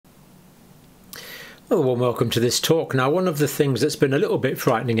Well, welcome to this talk. Now, one of the things that's been a little bit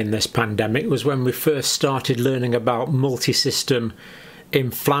frightening in this pandemic was when we first started learning about multisystem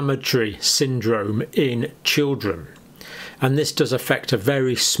inflammatory syndrome in children. And this does affect a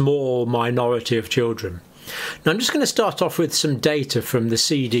very small minority of children. Now, I'm just going to start off with some data from the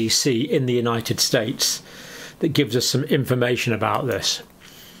CDC in the United States that gives us some information about this.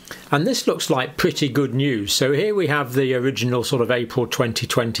 And this looks like pretty good news. So here we have the original sort of April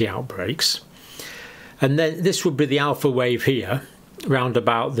 2020 outbreaks. And then this would be the alpha wave here, round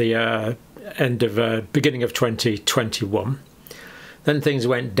about the beginning of 2021. Then things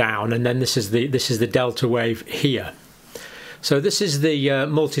went down, and then this is the delta wave here. So this is the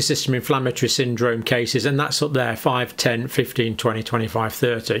multisystem inflammatory syndrome cases, and that's up there 5, 10, 15, 20, 25,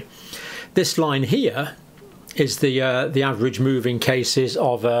 30. This line here is the average moving cases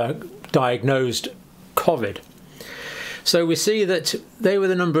of diagnosed COVID. So we see that they were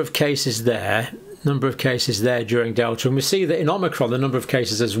the number of cases there during Delta, and we see that in Omicron the number of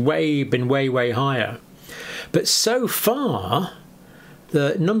cases has been way higher. But so far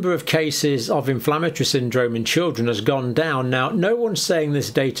the number of cases of inflammatory syndrome in children has gone down. Now, no one's saying this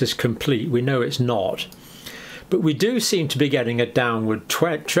data is complete, we know it's not, but we do seem to be getting a downward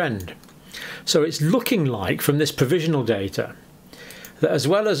trend. So it's looking like, from this provisional data, that as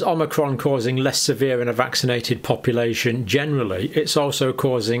well as Omicron causing less severe in a vaccinated population generally, it's also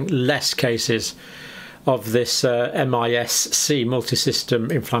causing less cases of this MIS-C,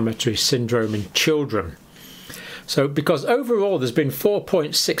 multisystem inflammatory syndrome in children. So because overall there's been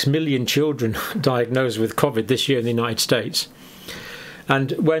 4.6 million children diagnosed with COVID this year in the United States.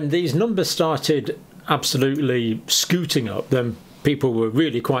 And when these numbers started absolutely scooting up, then people were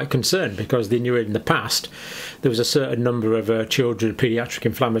really quite concerned, because they knew in the past there was a certain number of children with paediatric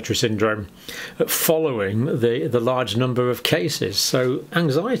inflammatory syndrome following the large number of cases. So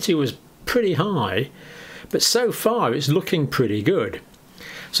anxiety was pretty high, but so far it's looking pretty good.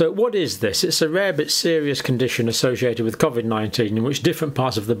 So what is this? It's a rare but serious condition associated with COVID-19 in which different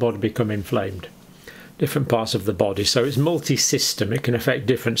parts of the body become inflamed. Different parts of the body. So it's multi-system. It can affect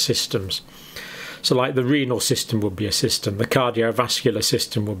different systems. So like the renal system would be a system, the cardiovascular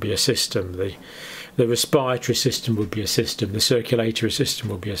system would be a system, the respiratory system would be a system, the circulatory system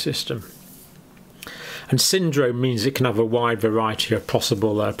would be a system. And syndrome means it can have a wide variety of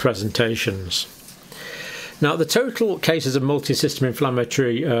possible presentations. Now, the total cases of multisystem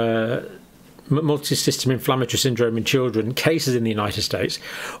inflammatory syndrome in children, cases in the United States,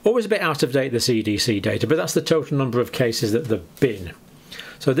 always a bit out of date, the CDC data, but that's the total number of cases that there have been.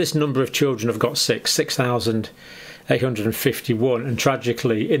 So this number of children have got 6,851, and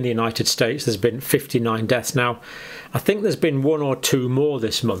tragically in the United States there's been 59 deaths. Now, I think there's been one or two more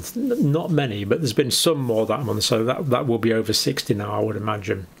this month, not many, but there's been some more that month, so that will be over 60 now, I would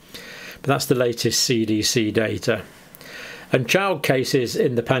imagine. But that's the latest CDC data. And child cases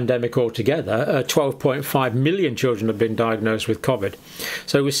in the pandemic altogether, 12.5 million children have been diagnosed with COVID.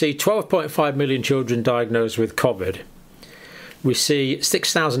 So we see 12.5 million children diagnosed with COVID. We see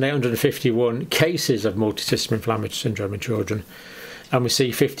 6,851 cases of multisystem inflammatory syndrome in children, and we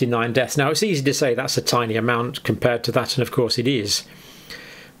see 59 deaths. Now, it's easy to say that's a tiny amount compared to that, and of course it is.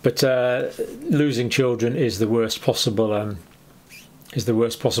 But losing children is the worst possible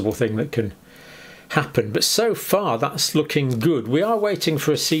thing that can happen. But so far, that's looking good. We are waiting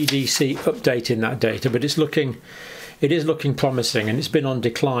for a CDC update in that data, but it is looking promising, and it's been on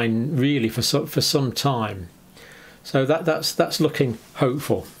decline really for some time. So that's looking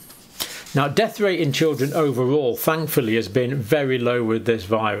hopeful. Now, death rate in children overall, thankfully, has been very low with this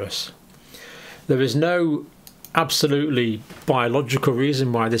virus. There is no absolutely biological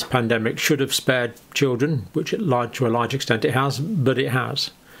reason why this pandemic should have spared children, which to a large extent it has, but it has.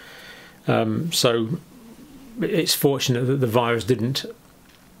 So it's fortunate that the virus didn't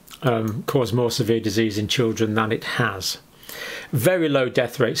cause more severe disease in children than it has. Very low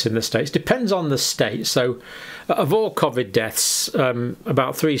death rates in the states. Depends on the state. So of all COVID deaths,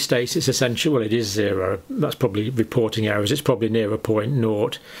 about 3 states it's essentially, well, it is 0. That's probably reporting errors. It's probably near a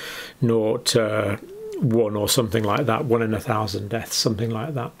 0.001 or something like that, 1 in 1,000 deaths, something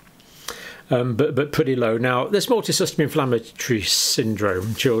like that. But pretty low. Now, this multisystem inflammatory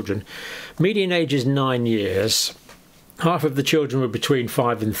syndrome, children, median age is 9 years. Half of the children were between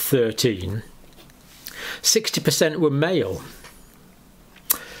 5 and 13. 60% were male.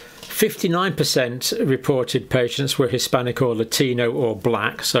 59% reported patients were Hispanic or Latino or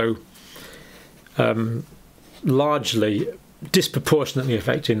black, so largely disproportionately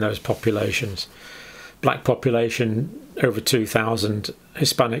affecting those populations. Black population over 2,000,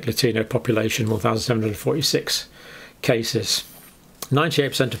 Hispanic Latino population 1,746 cases.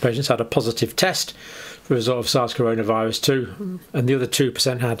 98% of patients had a positive test for a result of SARS coronavirus 2, and the other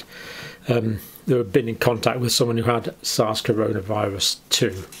 2% had they had been in contact with someone who had SARS coronavirus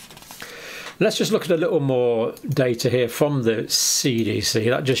 2. Let's just look at a little more data here from the CDC.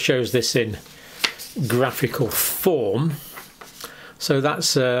 That just shows this in graphical form. So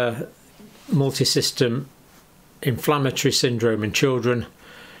that's multisystem inflammatory syndrome in children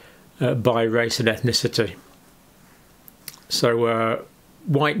by race and ethnicity. So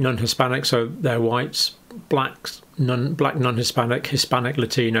white non-Hispanic, so they're whites, black non-Hispanic, Hispanic,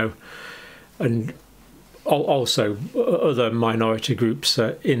 Latino, and also other minority groups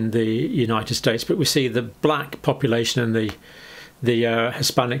in the United States. But we see the black population and the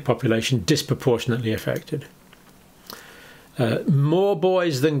Hispanic population disproportionately affected. More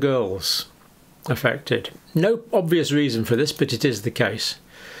boys than girls affected. No obvious reason for this, but it is the case.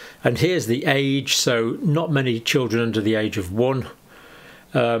 And here's the age, so not many children under the age of 1.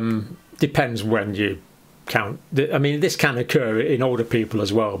 Depends when you count. I mean, this can occur in older people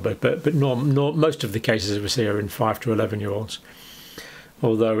as well, but most of the cases we see are in 5 to 11-year-olds.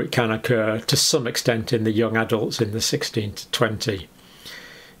 Although it can occur to some extent in the young adults in the 16 to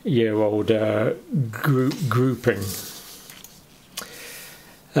 20-year-old grouping.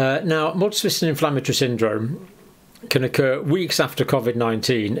 Now, multisystem inflammatory syndrome can occur weeks after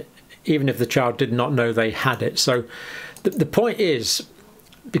COVID-19, even if the child did not know they had it. So the point is,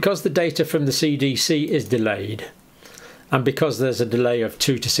 because the data from the CDC is delayed, and because there's a delay of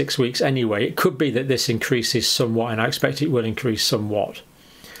 2 to 6 weeks anyway, it could be that this increases somewhat, and I expect it will increase somewhat.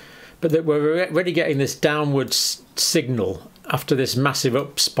 But that we're already getting this downward signal after this massive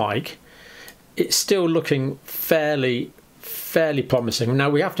up spike. It's still looking fairly promising. Now,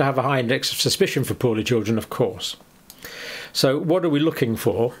 we have to have a high index of suspicion for poorly children, of course. So what are we looking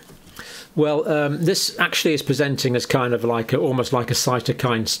for? Well, this actually is presenting as kind of like almost like a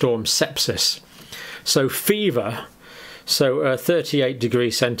cytokine storm sepsis. So fever, so 38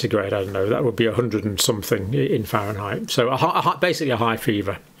 degrees centigrade, I don't know, that would be 100 and something in Fahrenheit. So basically a high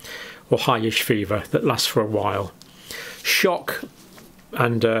fever, or highish fever that lasts for a while. Shock,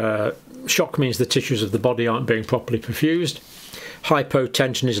 and shock means the tissues of the body aren't being properly perfused.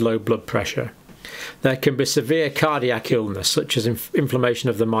 Hypotension is low blood pressure. There can be severe cardiac illness, such as inflammation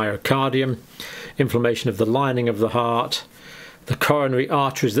of the myocardium, inflammation of the lining of the heart. The coronary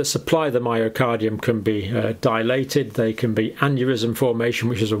arteries that supply the myocardium can be dilated. There can be aneurysm formation,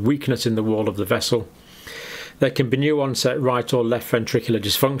 which is a weakness in the wall of the vessel. There can be new onset right or left ventricular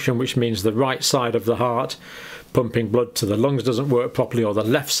dysfunction, which means the right side of the heart pumping blood to the lungs doesn't work properly, or the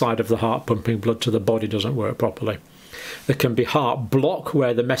left side of the heart pumping blood to the body doesn't work properly. There can be heart block,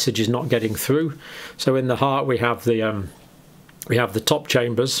 where the message is not getting through. So in the heart we have the top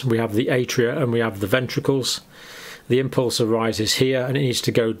chambers, we have the atria, and we have the ventricles. The impulse arises here, and it needs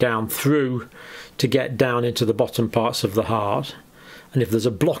to go down through to get down into the bottom parts of the heart. And if there's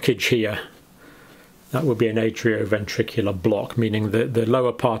a blockage here, that would be an atrioventricular block, meaning that the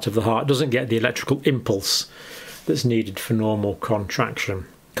lower part of the heart doesn't get the electrical impulse that's needed for normal contraction.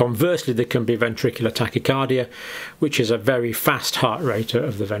 Conversely, there can be ventricular tachycardia, which is a very fast heart rate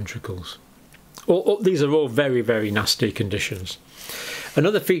of the ventricles. These are all very, very nasty conditions.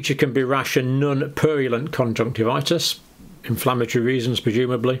 Another feature can be rash and non-purulent conjunctivitis, inflammatory reasons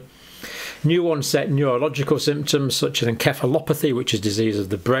presumably. New onset neurological symptoms such as encephalopathy, which is disease of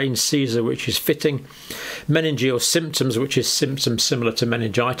the brain, seizure, which is fitting, meningeal symptoms, which is symptoms similar to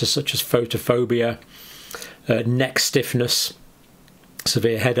meningitis, such as photophobia, neck stiffness,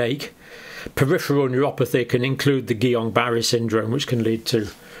 severe headache. Peripheral neuropathy can include the Guillain-Barré syndrome, which can lead to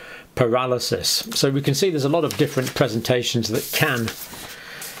paralysis. So we can see there's a lot of different presentations that can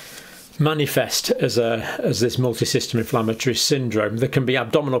manifest as this multisystem inflammatory syndrome. There can be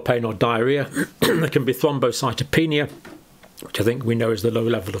abdominal pain or diarrhea. There can be thrombocytopenia, which I think we know is the low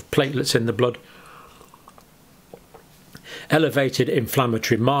level of platelets in the blood. Elevated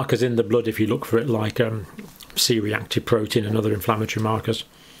inflammatory markers in the blood, if you look for it, like C-reactive protein and other inflammatory markers.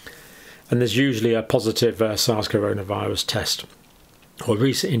 And there's usually a positive SARS coronavirus test, or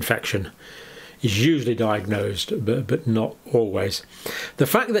recent infection is usually diagnosed, but not always. The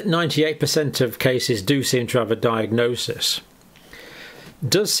fact that 98% of cases do seem to have a diagnosis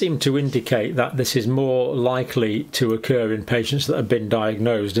does seem to indicate that this is more likely to occur in patients that have been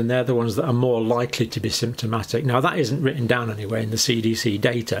diagnosed, and they're the ones that are more likely to be symptomatic. Now, that isn't written down anywhere in the CDC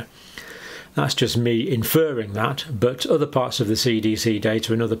data. That's just me inferring that, but other parts of the CDC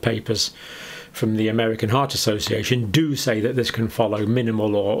data and other papers from the American Heart Association do say that this can follow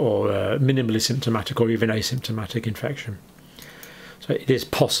minimal or minimally symptomatic or even asymptomatic infection. So it is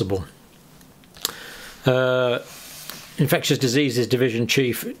possible. Infectious Diseases Division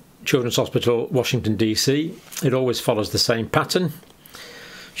Chief, Children's Hospital, Washington, D.C. It always follows the same pattern.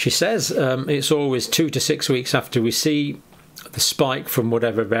 She says it's always 2 to 6 weeks after we see the spike from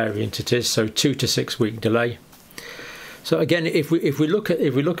whatever variant it is, so 2 to 6 week delay. So again, if we look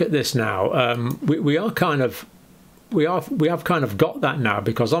at this now, we have kind of got that now,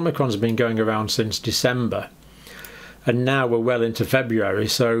 because Omicron's been going around since December, and now we're well into February.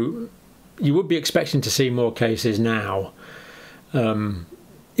 So you would be expecting to see more cases now,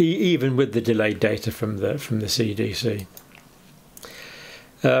 even with the delayed data from the CDC.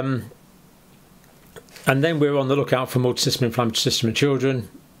 And then we're on the lookout for multisystem inflammatory system in children.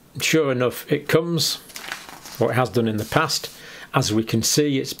 Sure enough, it comes, or it has done in the past. As we can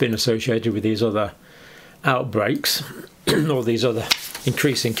see, it's been associated with these other outbreaks or these other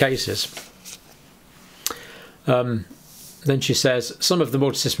increasing cases. Then she says some of the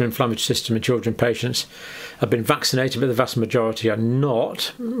multisystem inflammatory system in children patients have been vaccinated, but the vast majority are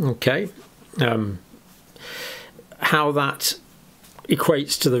not. Okay, how that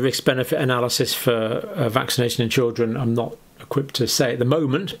equates to the risk-benefit analysis for vaccination in children, I'm not equipped to say at the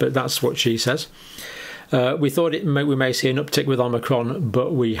moment, but that's what she says. We thought we may see an uptick with Omicron,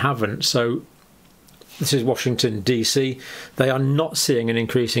 but we haven't. So this is Washington, D.C. They are not seeing an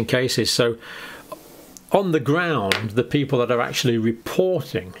increase in cases. So on the ground, the people that are actually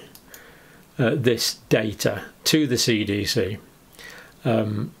reporting this data to the CDC,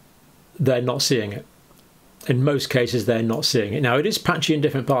 they're not seeing it. In most cases, they're not seeing it. Now, it is patchy in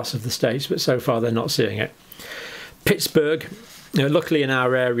different parts of the states, but so far they're not seeing it. Pittsburgh, luckily in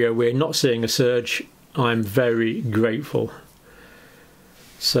our area, we're not seeing a surge. I'm very grateful.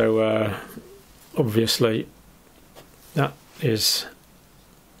 So, obviously, that is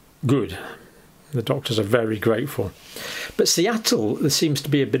good. The doctors are very grateful. But Seattle, there seems to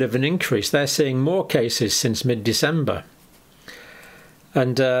be a bit of an increase. They're seeing more cases since mid-December.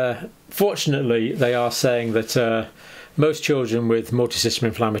 And fortunately, they are saying that most children with multisystem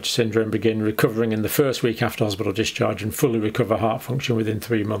inflammatory syndrome begin recovering in the first week after hospital discharge and fully recover heart function within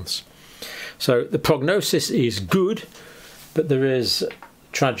 3 months. So the prognosis is good, but there is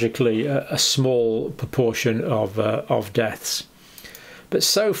tragically a small proportion of deaths. But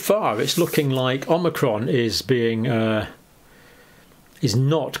so far, it's looking like Omicron is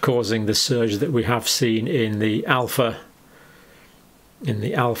not causing the surge that we have seen in the alpha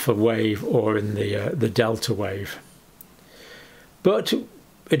wave or in the delta wave. But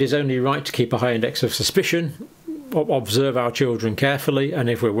it is only right to keep a high index of suspicion, observe our children carefully, and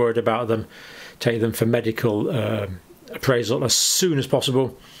if we're worried about them, take them for medical appraisal as soon as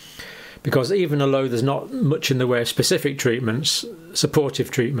possible. Because even though there's not much in the way of specific treatments, supportive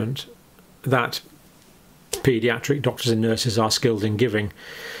treatment that paediatric doctors and nurses are skilled in giving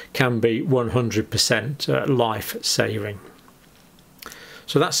can be 100% life-saving.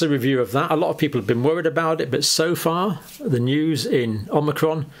 So that's the review of that. A lot of people have been worried about it, but so far the news in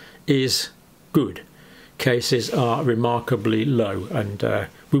Omicron is good. Cases are remarkably low, and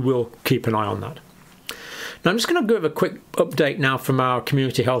we will keep an eye on that. Now I'm just going to give a quick update now from our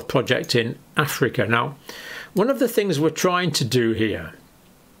community health project in Africa. Now, one of the things we're trying to do here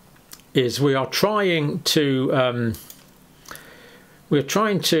is we are trying to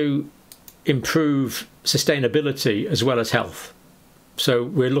improve sustainability as well as health. So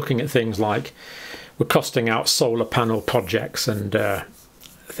we're looking at things like we're costing out solar panel projects and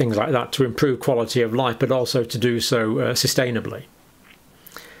things like that to improve quality of life, but also to do so sustainably.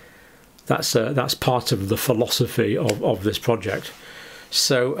 That's part of the philosophy of this project.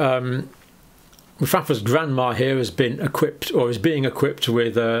 So Wefwafwa's grandma here has been equipped, or is being equipped,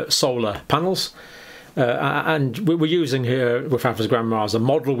 with solar panels, and we're using here Wefwafwa's grandma as a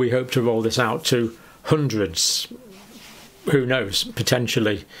model. We hope to roll this out to hundreds. Who knows?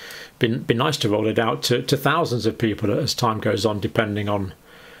 Potentially, be nice to roll it out to thousands of people as time goes on, depending on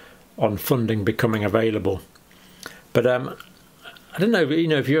funding becoming available. But I don't know,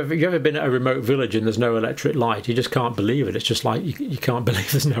 if you've ever been at a remote village and there's no electric light, you just can't believe it. It's just like you can't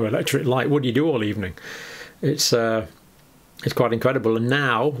believe there's no electric light. What do you do all evening? It's quite incredible. And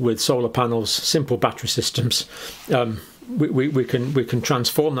now with solar panels, simple battery systems, we can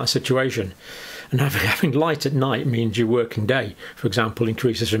transform that situation. And having light at night means your working day, for example,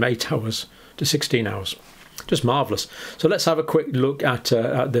 increases from 8 hours to 16 hours. Just marvellous. So let's have a quick look at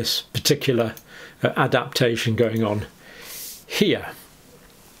this particular adaptation going on here.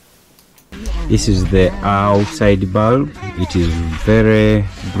 This is the outside bulb. It is very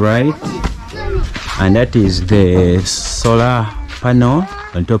bright, and that is the solar panel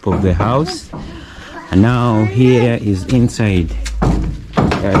on top of the house. And now here is inside.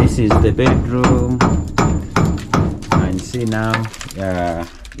 This is the bedroom, and see now,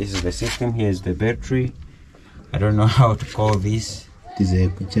 this is the system. Here's the battery. I don't know how to call this. It is a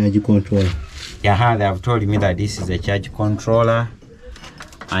charge controller. Yeah, they have told me that this is a charge controller,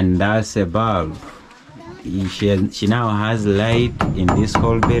 and that's a bulb. She now has light in this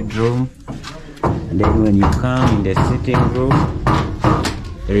whole bedroom, and then when you come in the sitting room,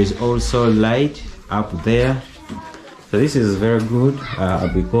 there is also light up there. So this is very good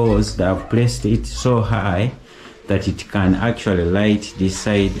because I've placed it so high that it can actually light this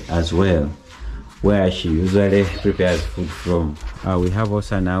side as well, where she usually prepares food from. We have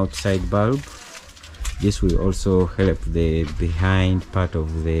also an outside bulb. This will also help the behind part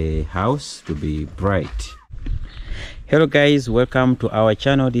of the house to be bright. Hello guys, welcome to our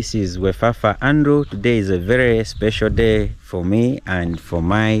channel. This is Wefwafwa. Today is a very special day for me and for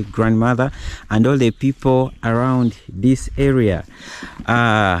my grandmother and all the people around this area.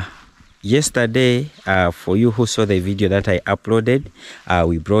 Yesterday, for you who saw the video that I uploaded,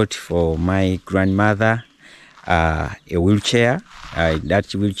 we brought for my grandmother a wheelchair.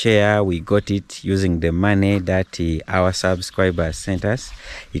 That wheelchair, we got it using the money that our subscribers sent us.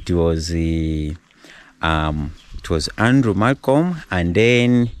 It was Andrew, Malcolm, and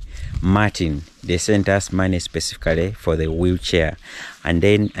then Martin. They sent us money specifically for the wheelchair, and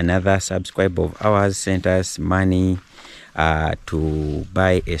then another subscriber of ours sent us money to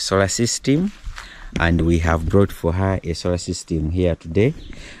buy a solar system, and we have brought for her a solar system here today.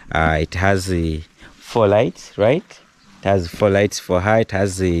 It has 4 lights, right? It has 4 lights for her. It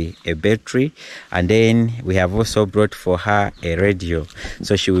has a battery, and then we have also brought for her a radio,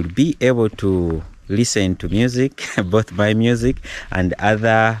 so she will be able to listen to music, both my music and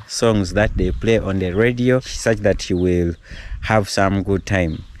other songs that they play on the radio, such that she will have some good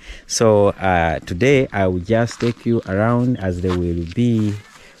time. So today I will just take you around as they will be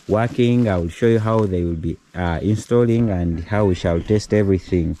working. I will show you how they will be installing and how we shall test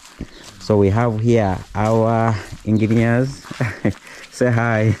everything. So we have here our engineers. Say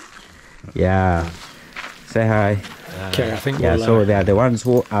hi. Yeah, say hi. Okay, I think yeah, so they are the ones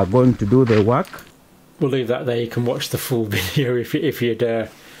who are going to do the work. We'll leave that there. You can watch the full video if you'd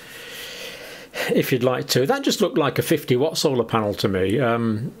like to. That just looked like a 50-watt solar panel to me,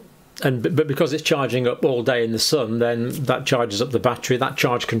 but because it's charging up all day in the sun, then that charges up the battery. That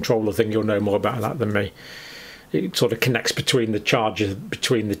charge controller thing, you'll know more about that than me. It sort of connects between the charger,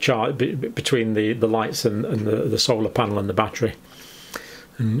 between the lights and the solar panel and the battery,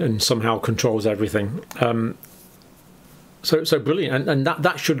 and somehow controls everything. So brilliant, and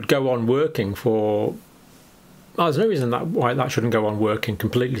that should go on working for. There's no reason why that shouldn't go on working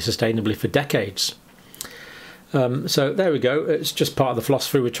completely sustainably for decades. So there we go. It's just part of the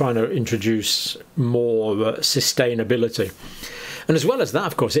philosophy. We're trying to introduce more sustainability, and as well as that,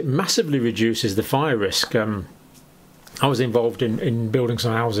 of course, it massively reduces the fire risk. I was involved in building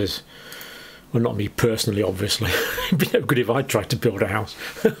some houses. Well, not me personally, obviously. It'd be no good if I tried to build a house.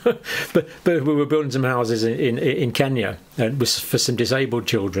 but we were building some houses in Kenya, and was for some disabled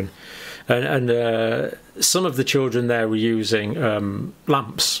children, and some of the children there were using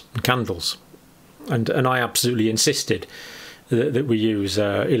lamps and candles, and I absolutely insisted that we use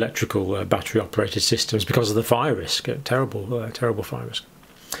electrical battery operated systems because of the fire risk. Terrible fire risk.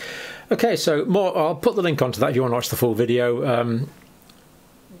 Okay, so more. I'll put the link onto that if you want to watch the full video.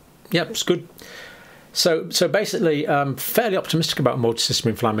 Yep, it's good. So basically, fairly optimistic about multisystem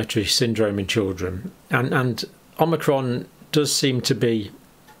inflammatory syndrome in children, and omicron does seem to be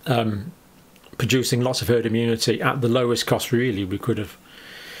producing lots of herd immunity at the lowest cost really we could have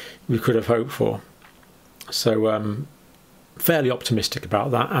hoped for. So fairly optimistic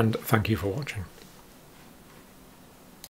about that, and thank you for watching.